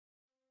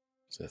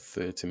It's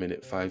a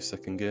 30-minute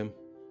 5-second game.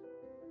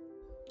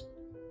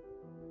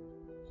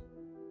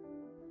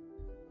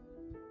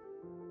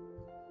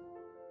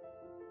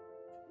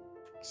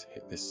 Let's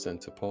hit this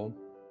center pawn.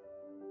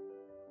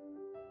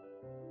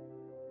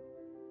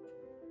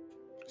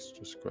 Let's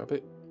just grab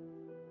it.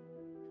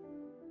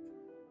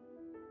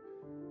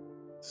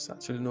 There's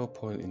actually no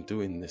point in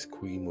doing this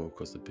queen move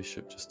because the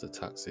bishop just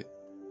attacks it,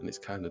 and it's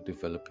kind of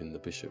developing the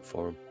bishop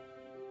for him.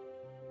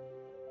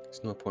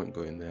 There's no point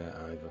going there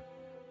either.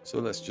 So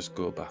let's just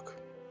go back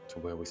to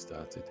where we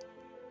started.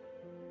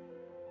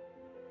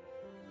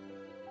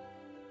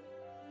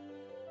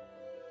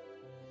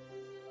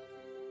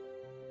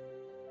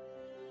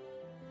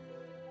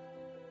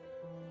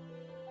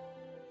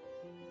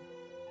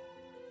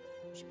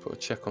 Just put a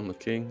check on the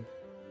king.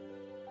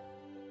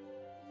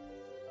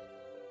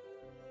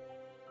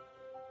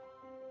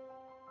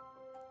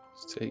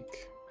 Let's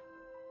take.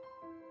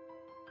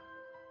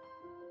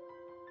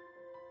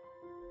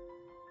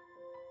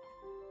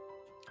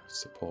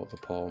 Support the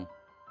pawn.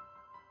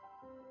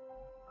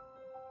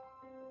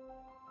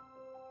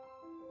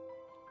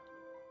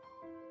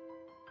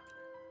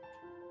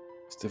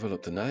 Let's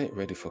develop the knight,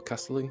 ready for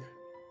castling.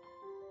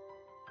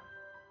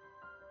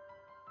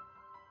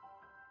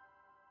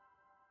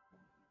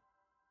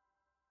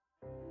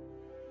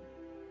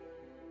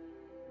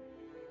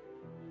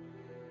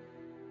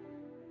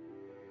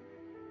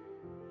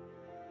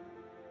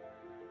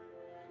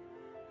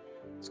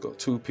 It's got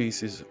 2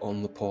 pieces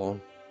on the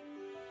pawn.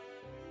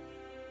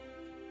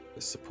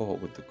 Let's support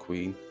with the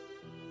queen.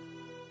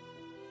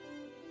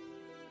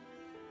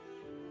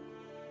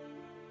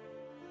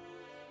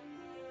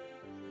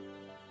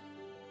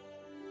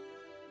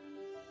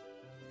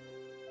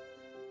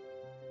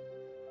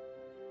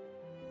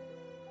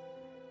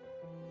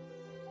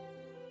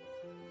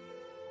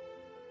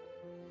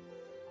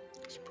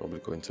 It's probably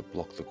going to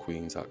block the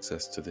queen's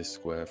access to this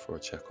square for a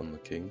check on the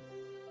king.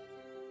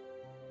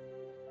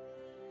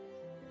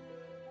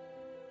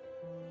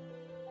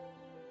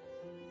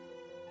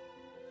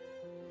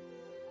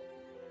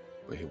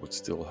 But he would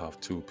still have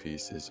 2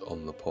 pieces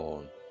on the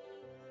pawn.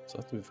 So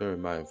I have to be very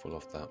mindful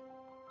of that.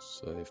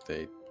 So if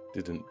they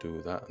didn't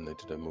do that and they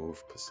did a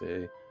move per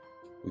se,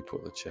 we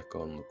put the check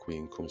on, the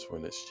queen comes for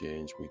an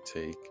exchange, we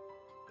take.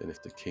 Then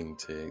if the king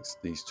takes,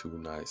 these 2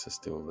 knights are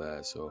still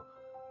there. So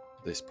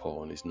this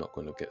pawn is not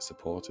going to get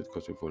supported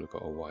because we've only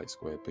got a white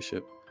square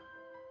bishop.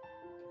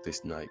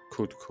 This knight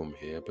could come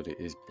here, but it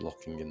is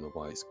blocking in the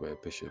white square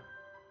bishop,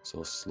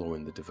 so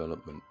slowing the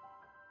development.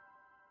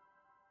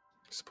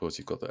 Suppose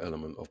you've got the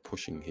element of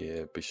pushing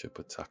here, bishop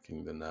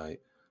attacking the knight,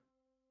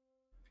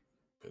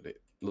 but it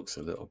looks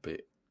a little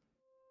bit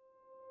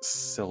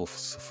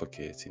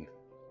self-suffocating.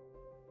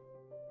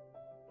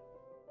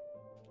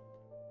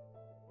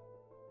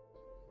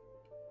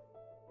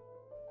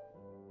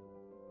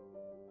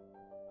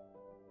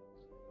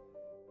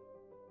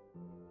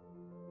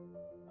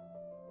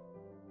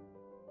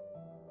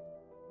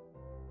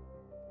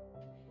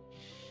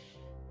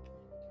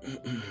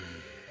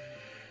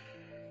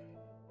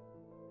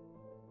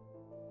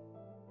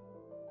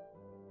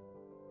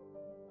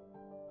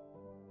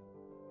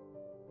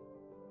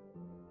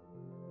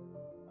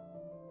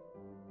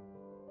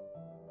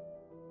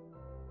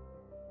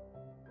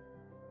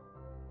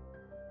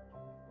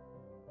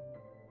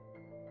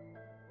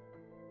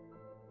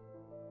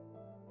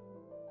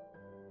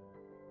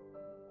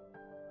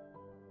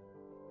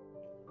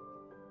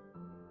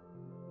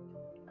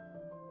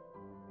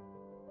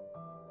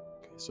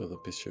 So the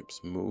bishop's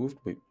moved,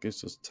 but it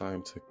gives us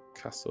time to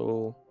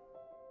castle,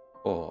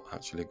 or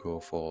actually go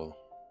for...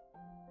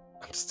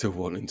 I'm still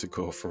wanting to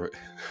go for it,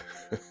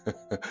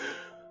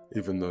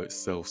 even though it's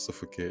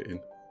self-suffocating.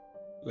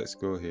 Let's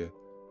go here.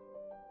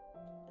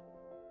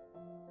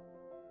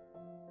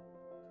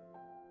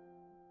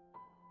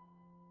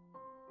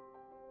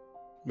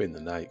 I mean,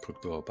 the knight could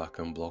go back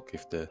and block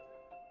if they're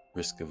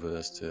risk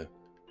averse to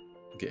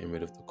getting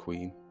rid of the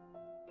queen.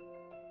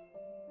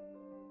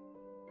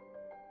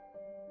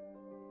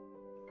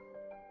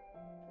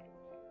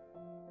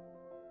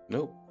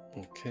 Nope.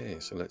 Okay,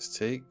 so let's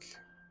take.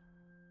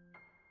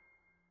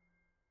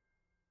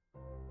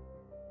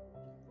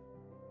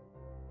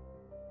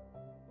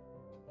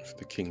 If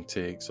the king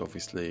takes,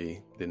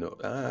 obviously they know.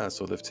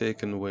 So they've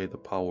taken away the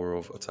power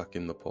of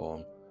attacking the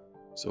pawn.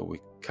 So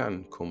we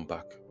can come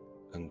back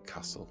and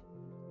castle,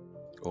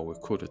 or we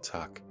could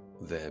attack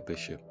their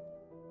bishop.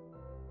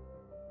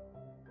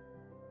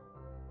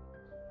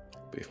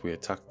 But if we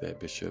attack their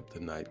bishop, the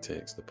knight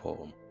takes the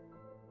pawn.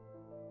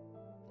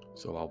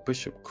 So our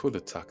bishop could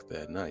attack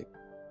their knight.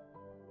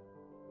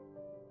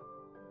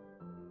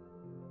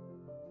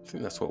 I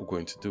think that's what we're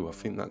going to do. I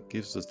think that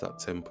gives us that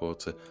tempo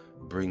to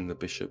bring the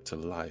bishop to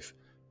life,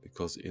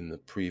 because in the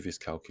previous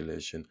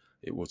calculation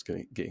it was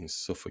getting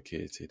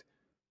suffocated.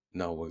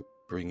 Now we're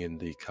bringing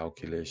the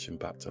calculation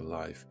back to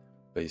life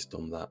based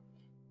on that,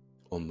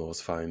 on those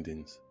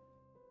findings.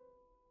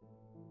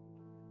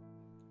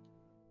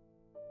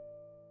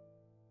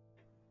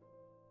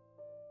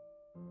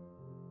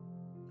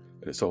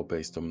 And it's all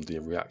based on the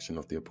reaction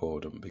of the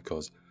opponent,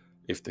 because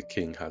if the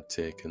king had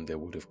taken, they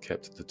would have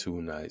kept the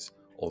 2 knights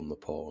on the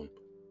pawn.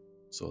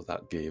 So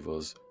that gave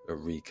us a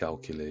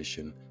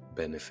recalculation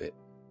benefit.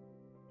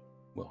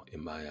 Well,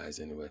 in my eyes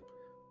anyway.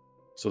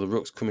 So the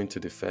rook's coming to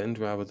defend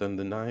rather than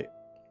the knight.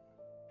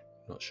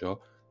 Not sure.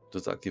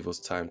 Does that give us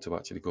time to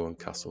actually go and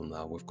castle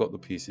now? We've got the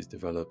pieces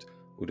developed.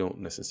 We don't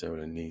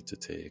necessarily need to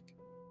take.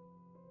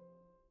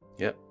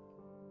 Yep.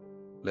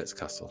 Let's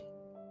castle.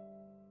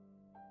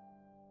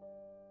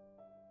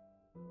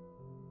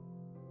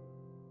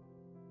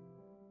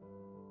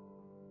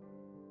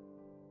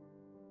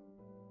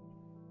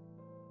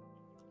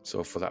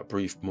 So for that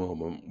brief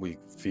moment,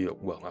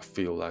 I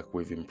feel like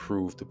we've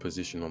improved the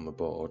position on the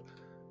board.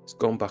 It's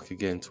gone back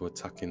again to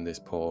attacking this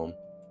pawn.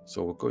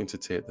 So we're going to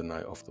take the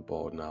knight off the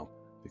board now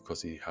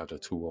because he had a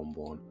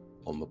 2-on-1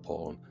 on the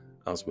pawn,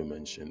 as we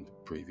mentioned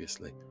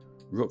previously.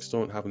 Rooks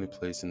don't have any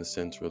place in the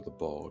center of the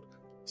board,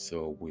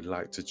 so we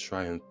like to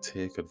try and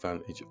take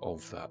advantage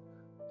of that.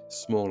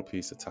 Small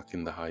piece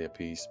attacking the higher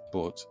piece,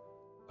 but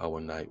our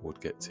knight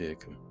would get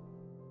taken.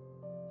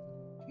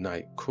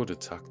 Knight could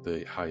attack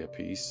the higher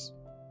piece,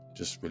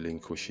 just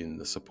relinquishing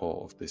the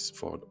support of this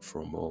for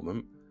a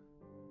moment,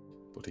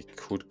 but it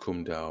could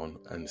come down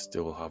and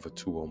still have a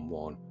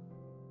 2-on-1,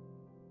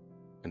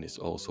 and it's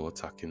also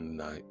attacking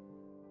the knight.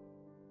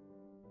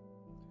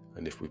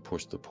 And if we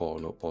push the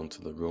pawn up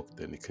onto the rook,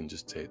 then it can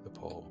just take the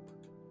pawn.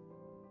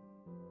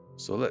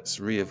 So let's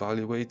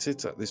reevaluate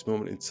it. At this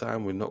moment in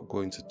time, we're not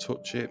going to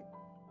touch it.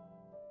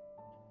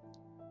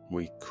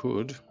 We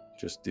could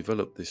just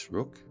develop this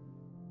rook,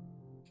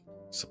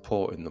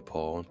 supporting the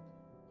pawn.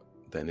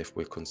 Then if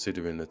we're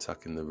considering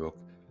attacking the rook,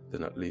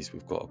 then at least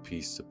we've got a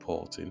piece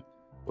supporting,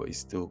 but he's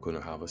still going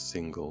to have he's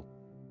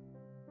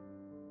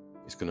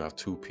going to have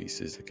 2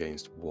 pieces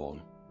against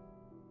 1.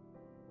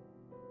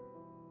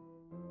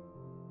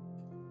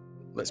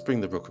 Let's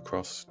bring the rook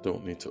across.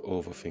 Don't need to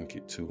overthink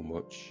it too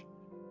much.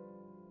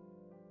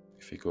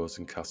 If he goes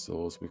and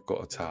castles, we've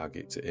got a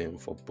target to aim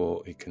for,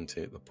 but he can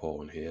take the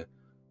pawn here.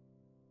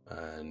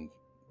 And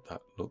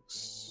that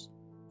looks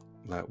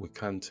like we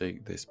can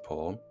take this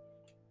pawn.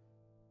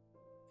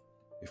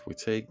 If we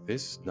take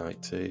this,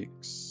 knight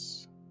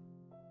takes.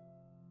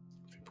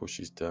 If he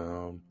pushes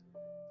down,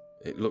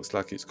 it looks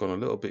like it's gone a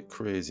little bit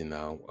crazy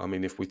now. I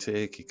mean, if we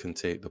take, he can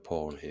take the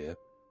pawn here.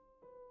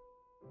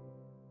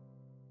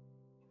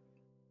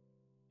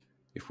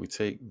 If we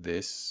take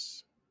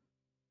this,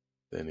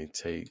 then he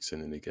takes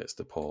and then he gets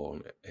the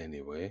pawn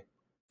anyway.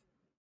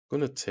 I'm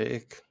going to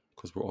take,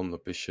 because we're on the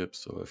bishop,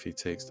 so if he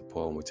takes the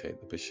pawn, we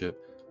take the bishop.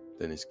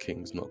 Then his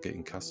king's not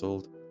getting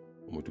castled.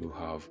 And we do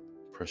have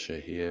pressure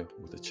here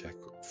with a check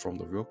from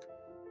the rook,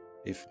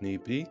 if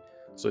need be.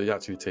 So he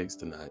actually takes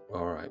the knight.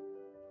 Alright.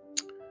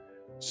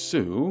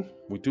 So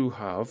we do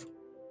have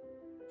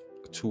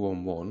a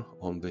 2-on-1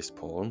 on this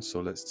pawn.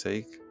 So let's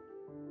take,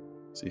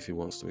 see if he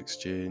wants to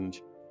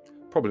exchange.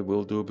 Probably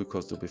will do,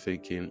 because they'll be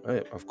thinking,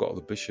 hey, I've got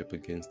the bishop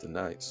against the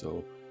knight,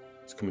 so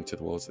it's coming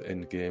towards the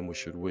end game, we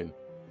should win.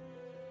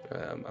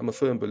 I'm a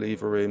firm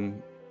believer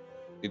in,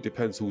 it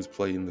depends who's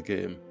playing the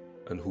game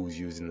and who's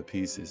using the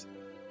pieces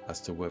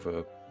as to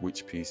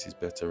which piece is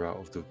better out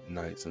of the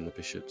knights and the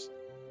bishops.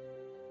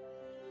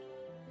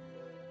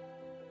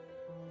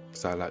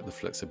 Because I like the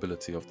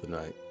flexibility of the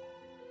knight.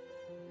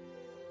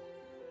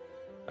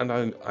 And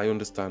I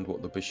understand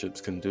what the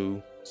bishops can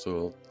do,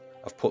 so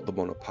I've put them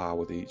on a par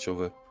with each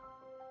other.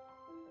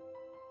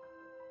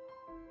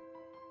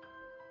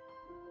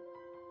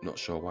 Not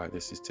sure why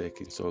this is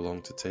taking so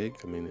long to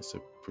take. I mean, it's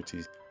a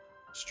pretty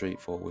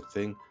straightforward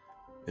thing.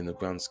 In the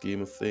grand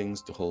scheme of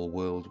things, the whole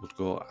world would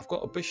go, I've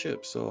got a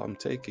bishop, so I'm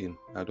taking.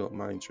 I don't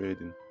mind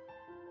trading.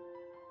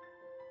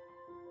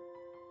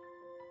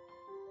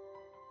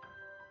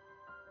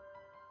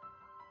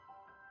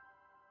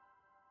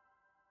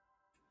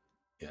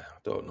 Yeah, I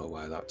don't know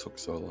why that took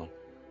so long.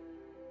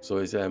 So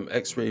he's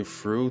x-ray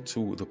through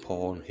to the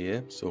pawn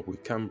here, so we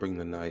can bring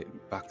the knight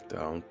back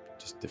down,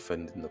 just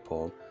defending the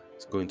pawn.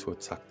 It's going to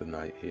attack the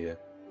knight here.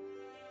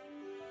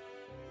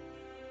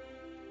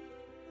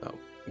 That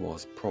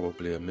was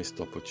probably a missed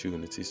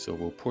opportunity, so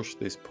we'll push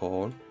this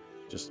pawn,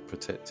 just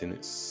protecting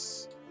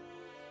its...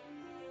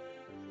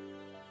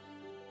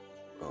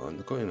 Oh, and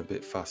they're going a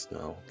bit fast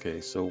now.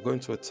 Okay, so we're going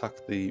to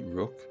attack the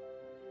rook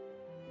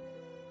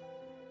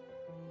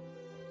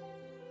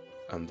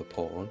and the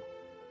pawn.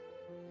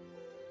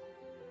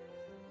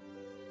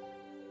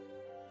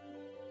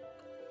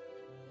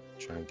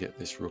 Try and get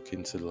this rook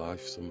into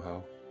life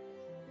somehow.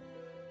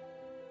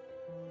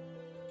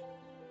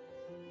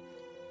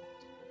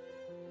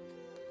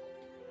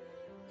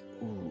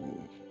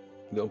 Ooh,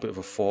 a little bit of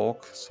a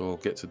fork, so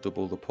get to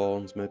double the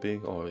pawns maybe,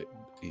 or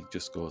he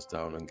just goes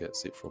down and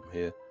gets it from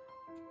here.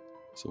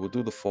 So we'll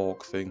do the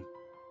fork thing.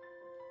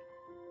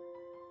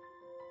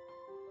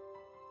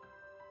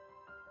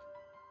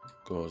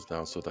 Goes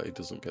down so that he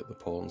doesn't get the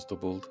pawns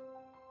doubled.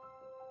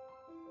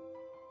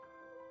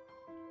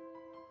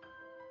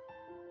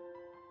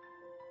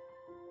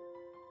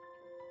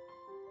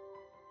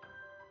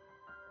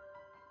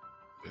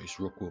 His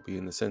rook will be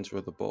in the center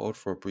of the board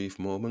for a brief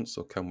moment,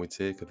 so can we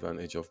take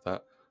advantage of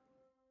that?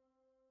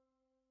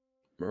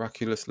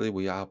 Miraculously,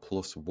 we are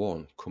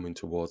 +1 coming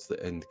towards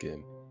the end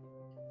game.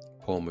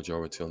 Pawn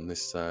majority on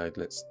this side.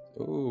 Let's...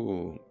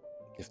 Oh,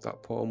 if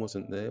that pawn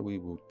wasn't there, we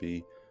would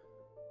be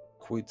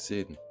quids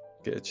in.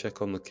 Get a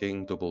check on the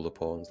king, double the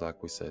pawns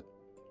like we said.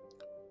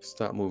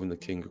 Start moving the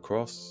king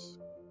across.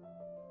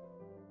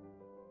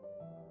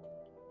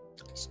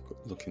 It's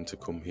looking to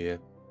come here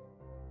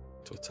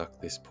to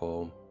attack this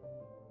pawn,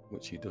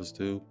 which he does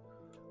do.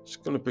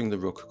 Just going to bring the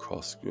rook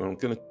across. I'm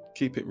going to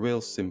keep it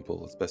real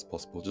simple as best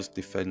possible. Just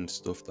defend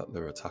stuff that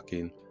they're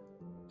attacking.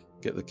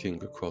 Get the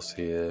king across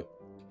here.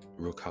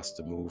 Rook has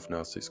to move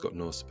now, so it's got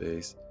no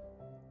space.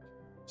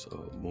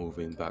 So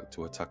moving back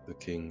to attack the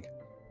king.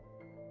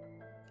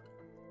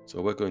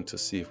 So we're going to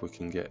see if we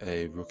can get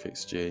a rook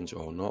exchange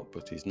or not,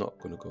 but he's not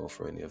going to go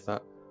for any of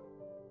that.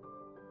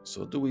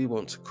 So do we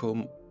want to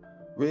come?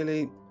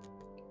 Really,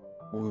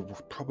 we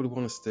probably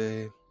want to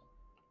stay.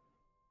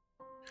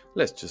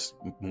 Let's just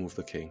move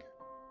the king.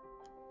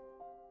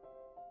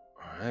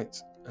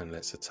 Alright, and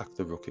let's attack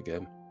the rook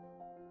again.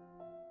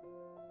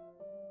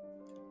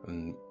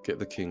 And get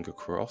the king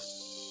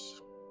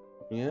across.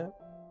 Yeah.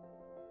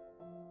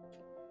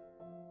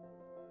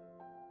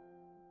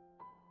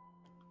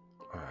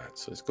 Alright,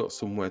 so he's got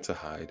somewhere to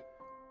hide.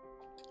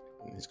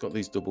 He's got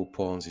these double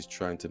pawns, he's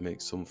trying to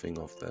make something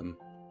of them.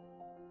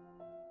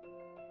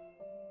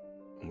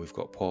 And we've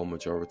got pawn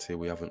majority,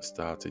 we haven't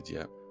started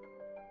yet.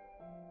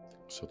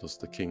 So does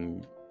the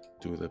king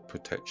do the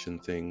protection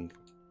thing,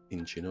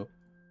 inching up?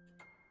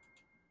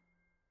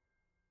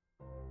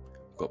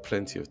 Got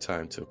plenty of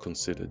time to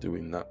consider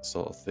doing that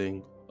sort of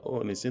thing. Oh,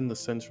 and he's in the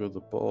center of the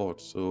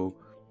board, so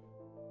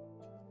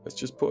let's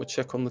just put a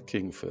check on the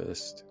king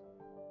first.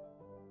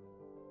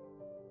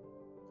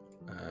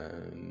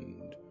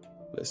 And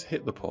let's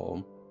hit the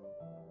pawn.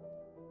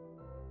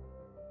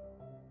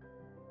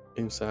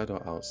 Inside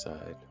or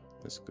outside?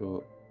 Let's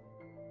go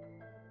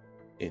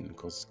in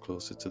because it's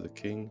closer to the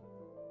king.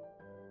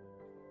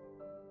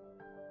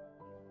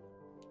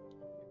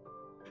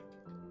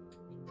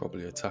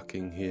 Probably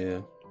attacking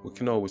here. We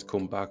can always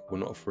come back. We're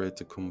not afraid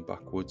to come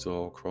backwards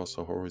or across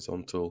a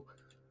horizontal.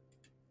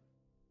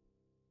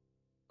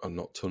 I'm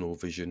not tunnel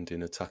visioned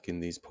in attacking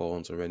these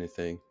pawns or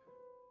anything.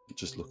 I'm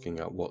just looking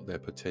at what they're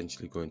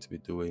potentially going to be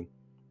doing.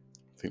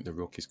 I think the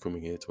rook is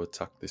coming here to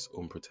attack this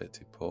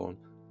unprotected pawn.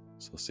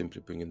 So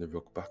simply bringing the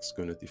rook back is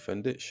going to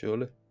defend it,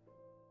 surely.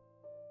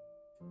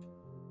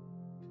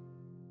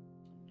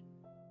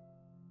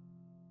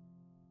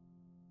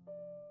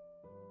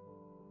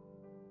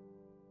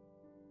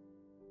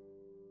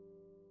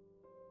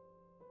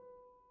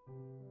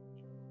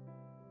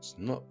 It's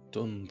not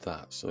done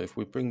that. So if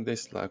we bring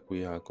this like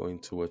we are going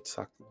to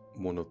attack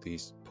one of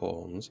these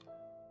pawns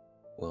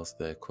whilst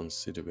they're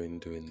considering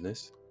doing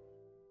this.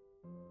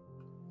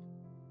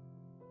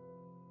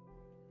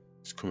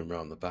 It's coming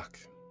around the back.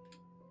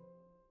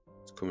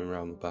 It's coming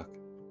around the back.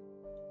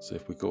 So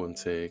if we go and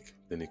take,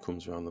 then he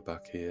comes around the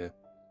back here.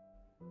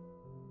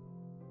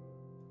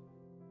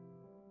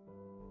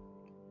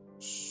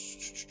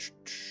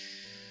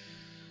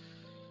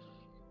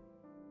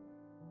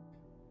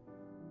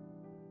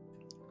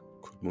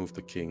 Could move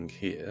the king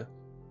here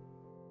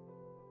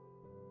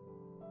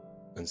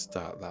and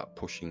start that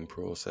pushing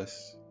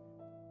process.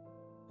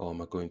 Or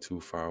am I going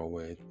too far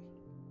away?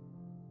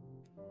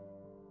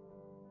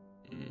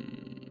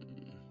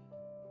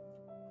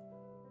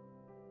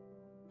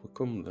 We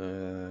come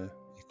there,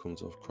 he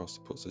comes across,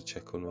 puts a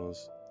check on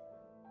us,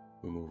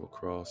 we move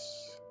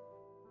across.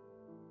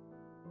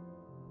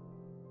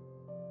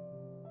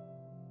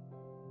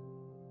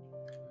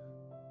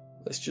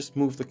 Let's just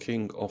move the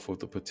king off of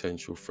the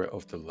potential threat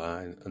of the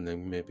line and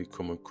then maybe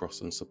come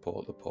across and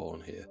support the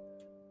pawn here.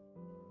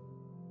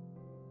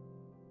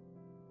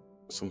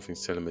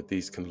 Something's telling me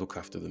these can look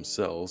after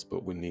themselves,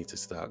 but we need to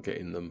start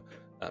getting them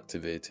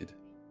activated.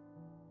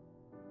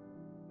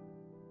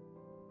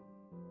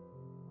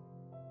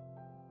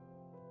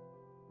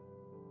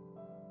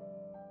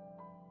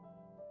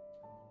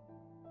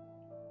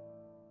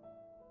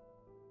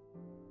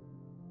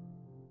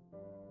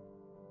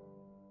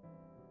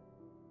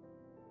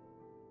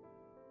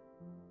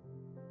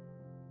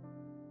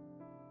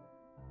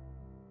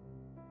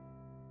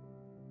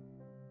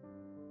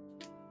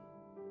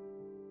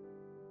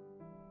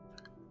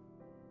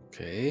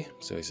 Okay,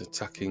 so he's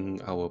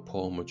attacking our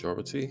pawn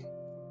majority.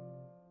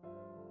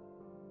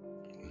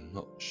 I'm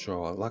not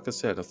sure. Like I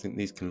said, I think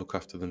these can look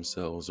after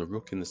themselves. A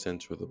rook in the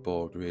center of the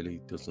board really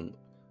doesn't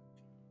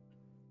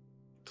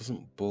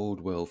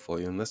bode well for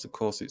you, unless of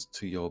course it's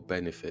to your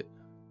benefit,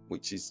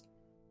 which is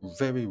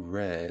very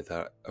rare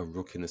that a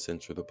rook in the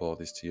center of the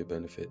board is to your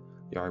benefit.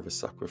 You're either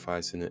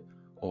sacrificing it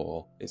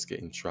or it's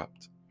getting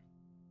trapped.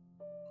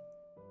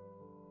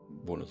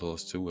 One of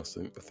those two, I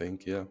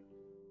think, yeah.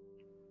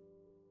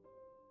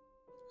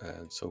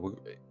 And so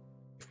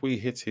if we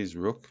hit his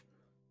rook,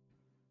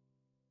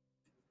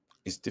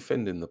 he's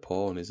defending the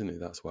pawn, isn't he?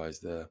 That's why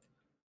he's there.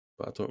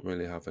 But I don't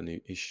really have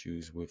any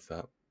issues with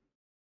that.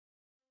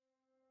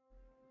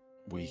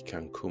 We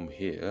can come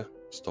here,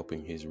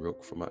 stopping his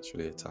rook from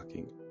actually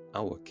attacking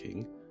our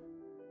king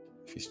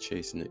if he's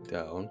chasing it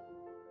down.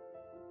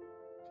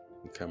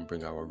 We can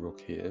bring our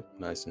rook here,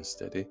 nice and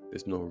steady.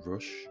 There's no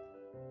rush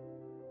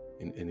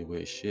in any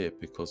way, shape,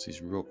 because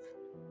his rook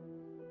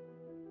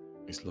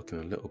is looking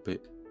a little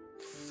bit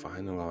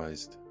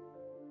finalized.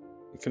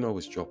 We can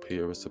always drop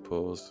here, I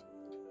suppose.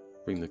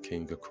 Bring the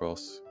king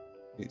across.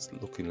 It's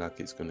looking like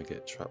it's going to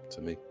get trapped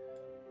to me.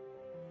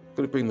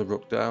 Going to bring the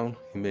rook down.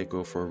 He may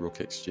go for a rook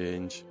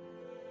exchange.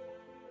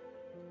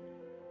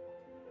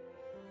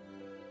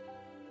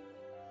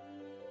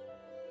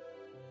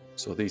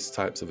 So these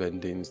types of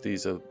endings,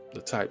 these are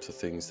the types of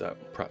things that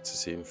I'm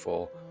practicing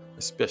for,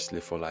 especially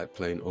for like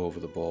playing over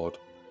the board.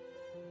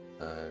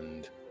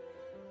 And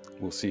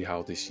we'll see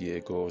how this year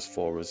goes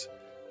for us.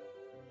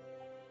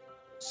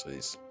 So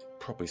it's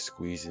probably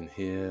squeezing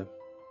here.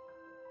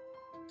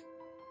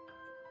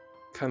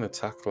 Can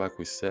attack like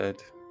we said,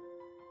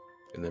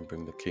 and then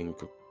bring the king.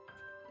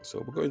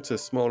 So we're going to a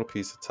smaller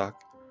piece attack.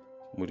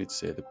 We did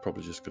say they're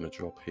probably just going to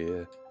drop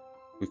here.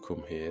 We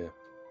come here,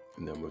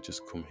 and then we'll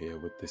just come here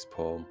with this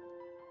pawn.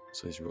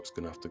 So his rook's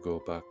going to have to go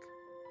back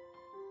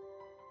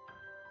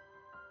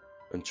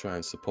and try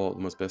and support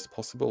them as best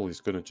possible. He's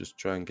going to just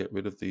try and get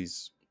rid of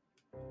these,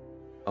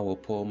 our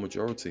pawn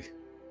majority.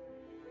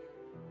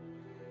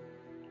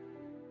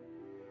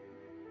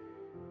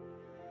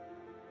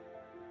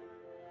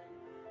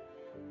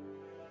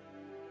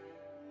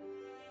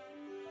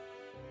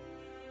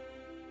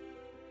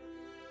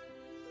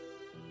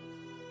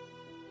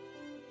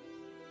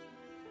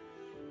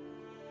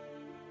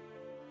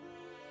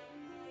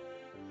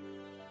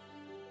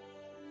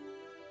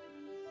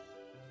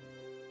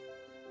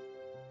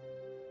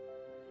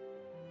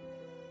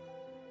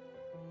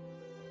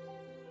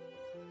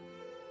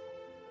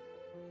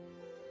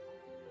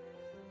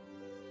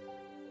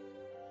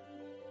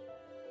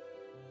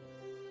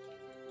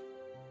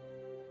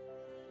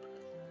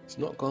 It's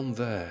not gone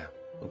there.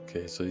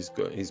 Okay, so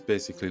he's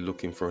basically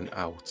looking for an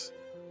out.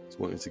 He's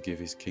wanting to give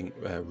his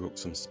rook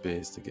some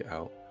space to get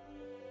out.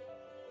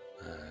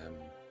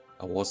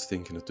 I was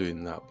thinking of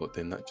doing that, but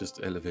then that just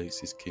elevates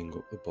his king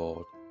up the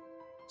board.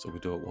 So we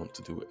don't want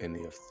to do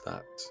any of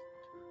that.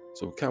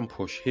 So we can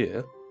push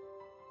here,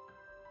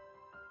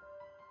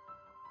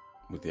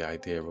 with the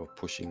idea of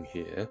pushing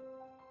here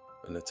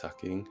and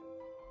attacking.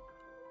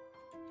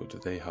 But do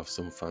they have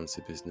some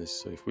fancy business?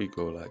 So if we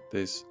go like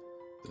this,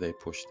 do they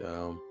push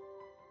down?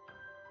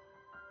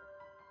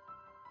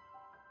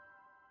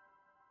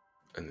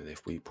 And then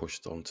if we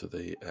pushed onto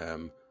the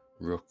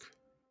rook,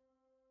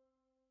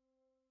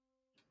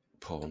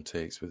 pawn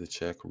takes with a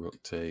check,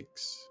 rook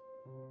takes.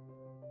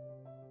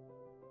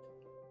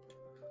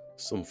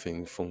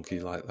 Something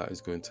funky like that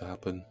is going to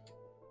happen.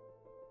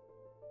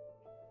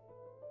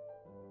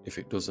 If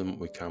it doesn't,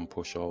 we can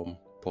push on,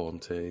 pawn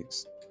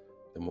takes,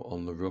 then we're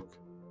on the rook.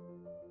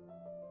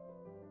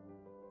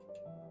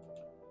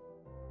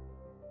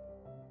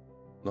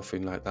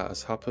 Nothing like that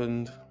has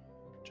happened.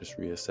 Just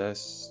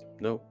reassess.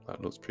 Nope,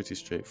 that looks pretty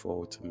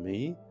straightforward to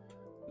me.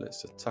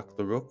 Let's attack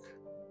the rook.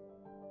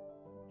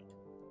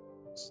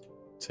 Let's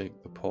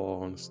take the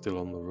pawn, still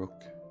on the rook.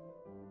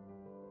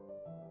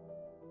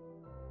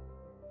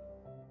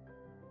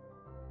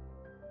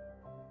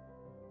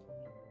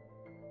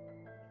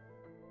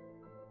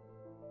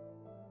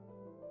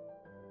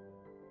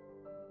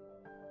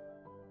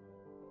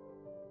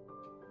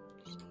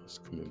 So it's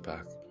coming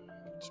back.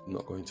 It's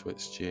not going to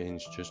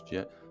exchange just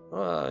yet.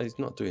 Ah, he's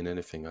not doing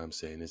anything I'm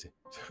saying, is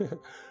he?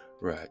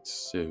 Right,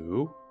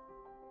 so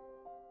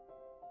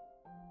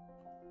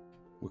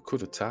we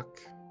could attack.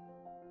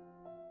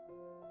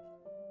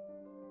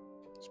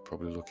 He's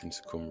probably looking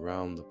to come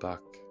round the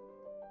back.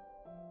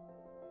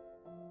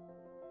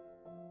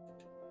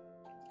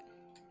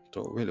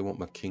 Don't really want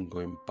my king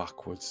going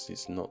backwards.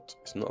 It's not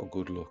a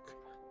good look.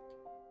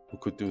 We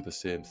could do the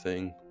same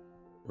thing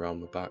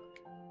round the back.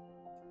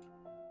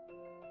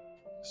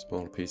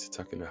 Smaller piece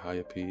attacking a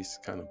higher piece,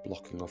 kind of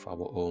blocking off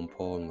our own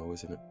pawn though,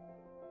 isn't it?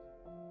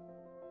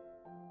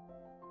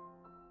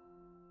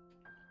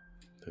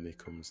 Then he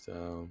comes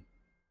down.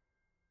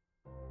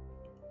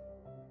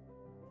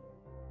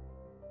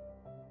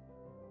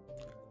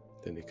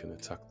 Then he can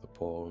attack the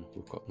pawn.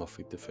 We've got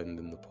nothing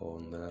defending the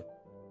pawn there.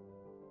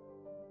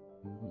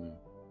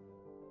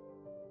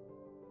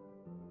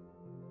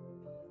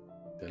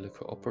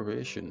 Delicate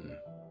operation.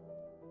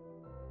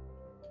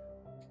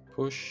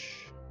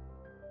 Push.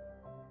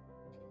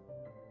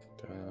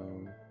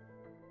 Down.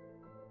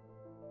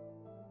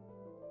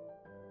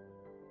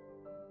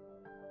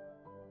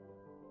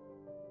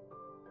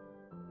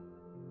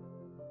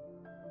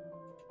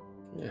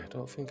 Yeah, I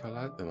don't think I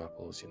like them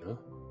apples, you know.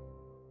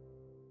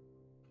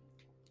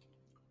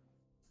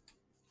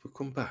 If we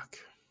come back,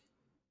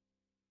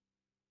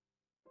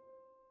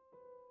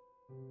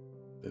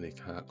 then he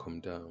can't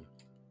come down.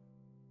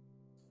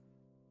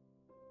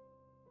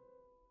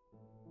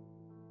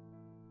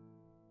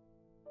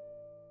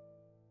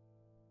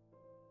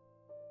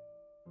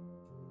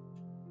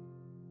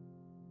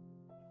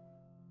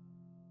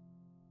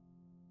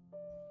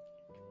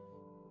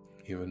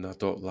 Even I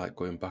don't like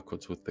going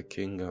backwards with the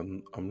king.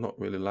 I'm not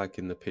really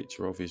liking the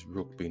picture of his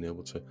rook being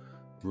able to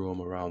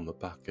roam around the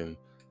back and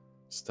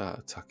start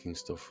attacking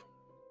stuff.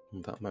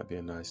 And that might be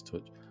a nice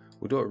touch.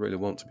 We don't really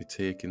want to be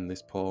taking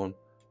this pawn.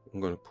 I'm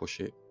going to push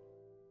it.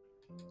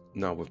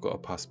 Now we've got a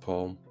pass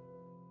pawn.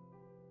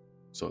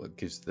 So that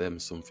gives them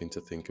something to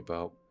think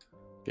about.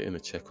 Getting a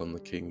check on the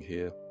king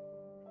here.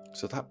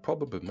 So that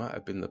probably might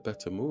have been the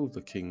better move,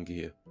 the king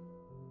here.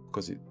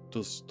 Because it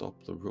does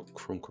stop the rook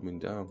from coming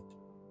down.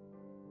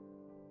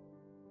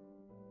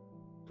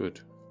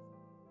 Good.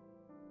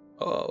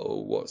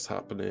 Oh, what's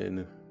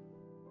happening?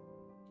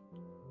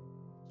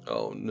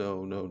 Oh,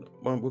 no, no, no.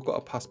 Well, we've got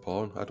a pass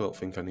pawn. I don't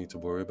think I need to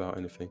worry about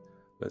anything.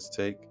 Let's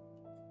take.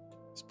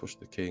 Let's push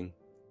the king.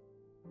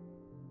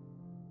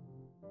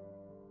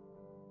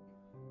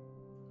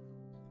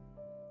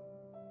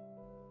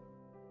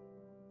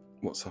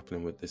 What's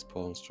happening with this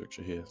pawn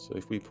structure here? So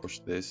if we push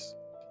this,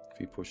 if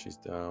he pushes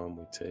down,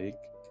 we take.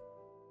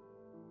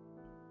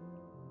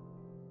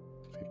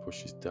 If he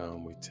pushes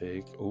down, we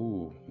take.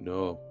 Oh,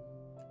 no.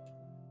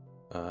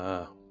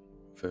 Ah,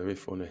 very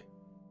funny.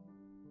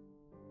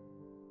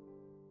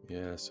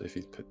 Yeah, so if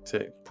he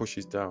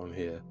pushes down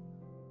here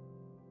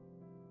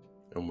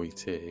and we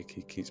take,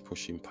 he keeps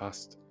pushing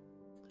past.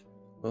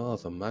 Oh,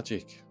 the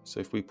magic. So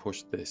if we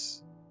push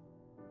this,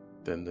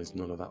 then there's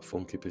none of that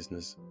funky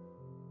business.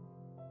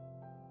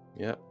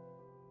 Yeah.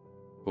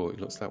 But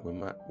it looks like we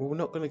might. Well, we're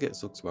not going to get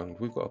Zugzwang.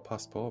 We've got a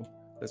pass pawn.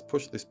 Let's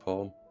push this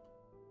pawn.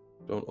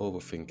 Don't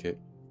overthink it.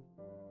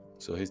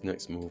 So his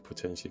next move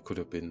potentially could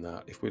have been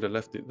that. If we'd have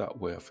left it that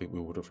way, I think we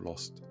would have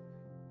lost.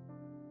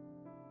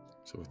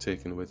 So we've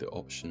taken away the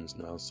options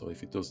now. So if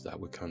he does that,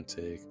 we can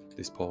take.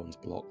 This pawn's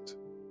blocked.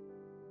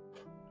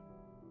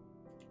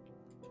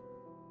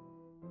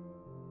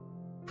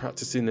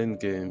 Practicing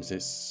endgames,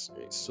 it's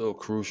so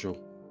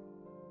crucial.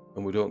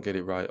 And we don't get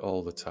it right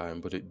all the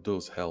time, but it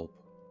does help.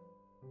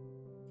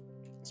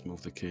 Let's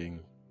move the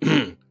king.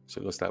 So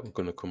it looks like we're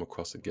going to come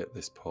across and get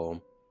this pawn.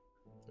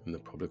 And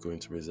they're probably going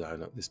to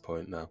resign at this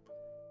point now.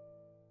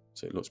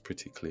 So it looks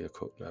pretty clear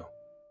cut now.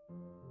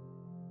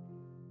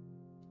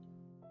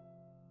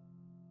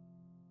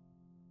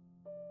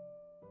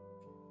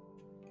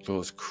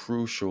 Those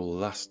crucial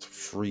last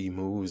 3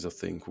 moves, I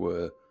think,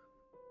 were...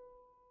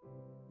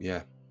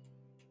 Yeah.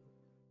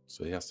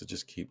 So he has to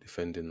just keep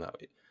defending that.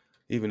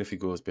 Even if he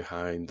goes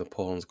behind, the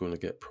pawn's going to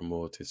get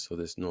promoted, so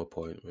there's no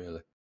point,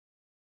 really.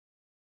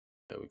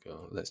 There we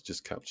go. Let's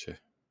just capture.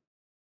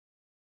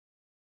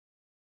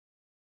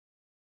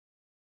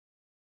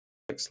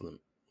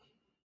 Excellent.